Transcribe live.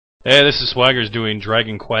Hey, this is Swagger's doing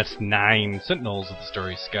Dragon Quest IX Sentinels of the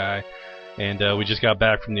Starry Sky. And we just got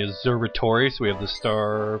back from the observatory, so we have the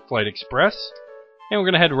Starflight Express. And we're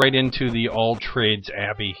going to head right into the All Trades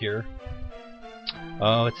Abbey here.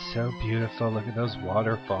 Oh, it's so beautiful. Look at those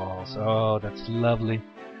waterfalls. Oh, that's lovely.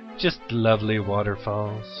 Just lovely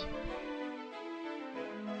waterfalls.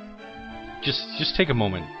 Just take a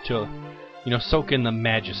moment to, soak in the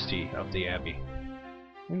majesty of the Abbey.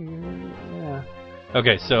 Yeah.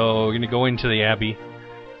 Okay, so we're going to go into the Abbey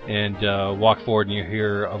and walk forward, and you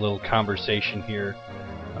hear a little conversation here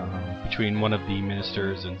between one of the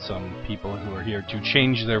ministers and some people who are here to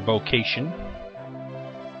change their vocation.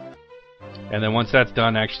 And then once that's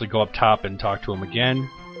done, actually go up top and talk to him again.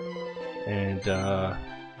 And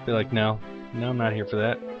be like, no, I'm not here for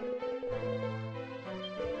that.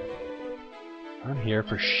 I'm here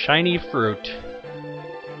for shiny fruit.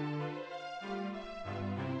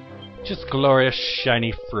 Just glorious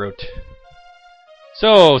shiny fruit.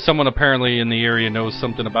 So, someone apparently in the area knows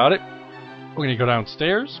something about it. We're going to go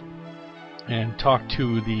downstairs and talk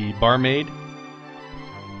to the barmaid.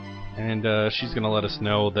 And she's going to let us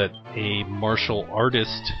know that a martial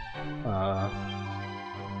artist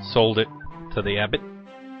sold it to the abbot.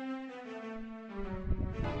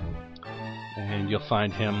 And you'll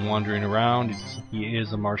find him wandering around. He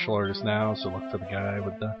is a martial artist now, so look for the guy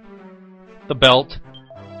with the belt.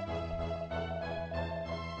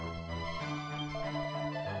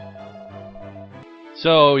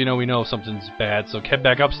 So, we know something's bad, so head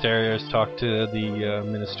back upstairs, talk to the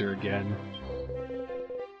minister again.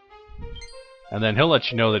 And then he'll let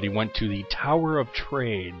you know that he went to the Tower of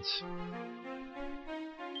Trades.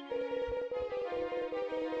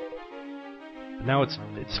 Now it's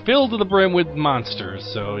filled to the brim with monsters,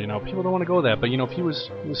 so, people don't want to go there. But, if he was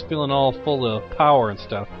feeling all full of power and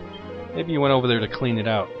stuff, maybe he went over there to clean it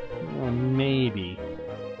out. Maybe.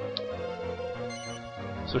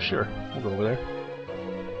 So sure, I'll go over there.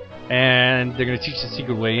 And they're going to teach the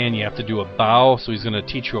secret way in. You have to do a bow, so he's going to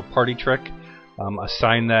teach you a party trick.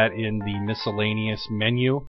 Assign that in the miscellaneous menu.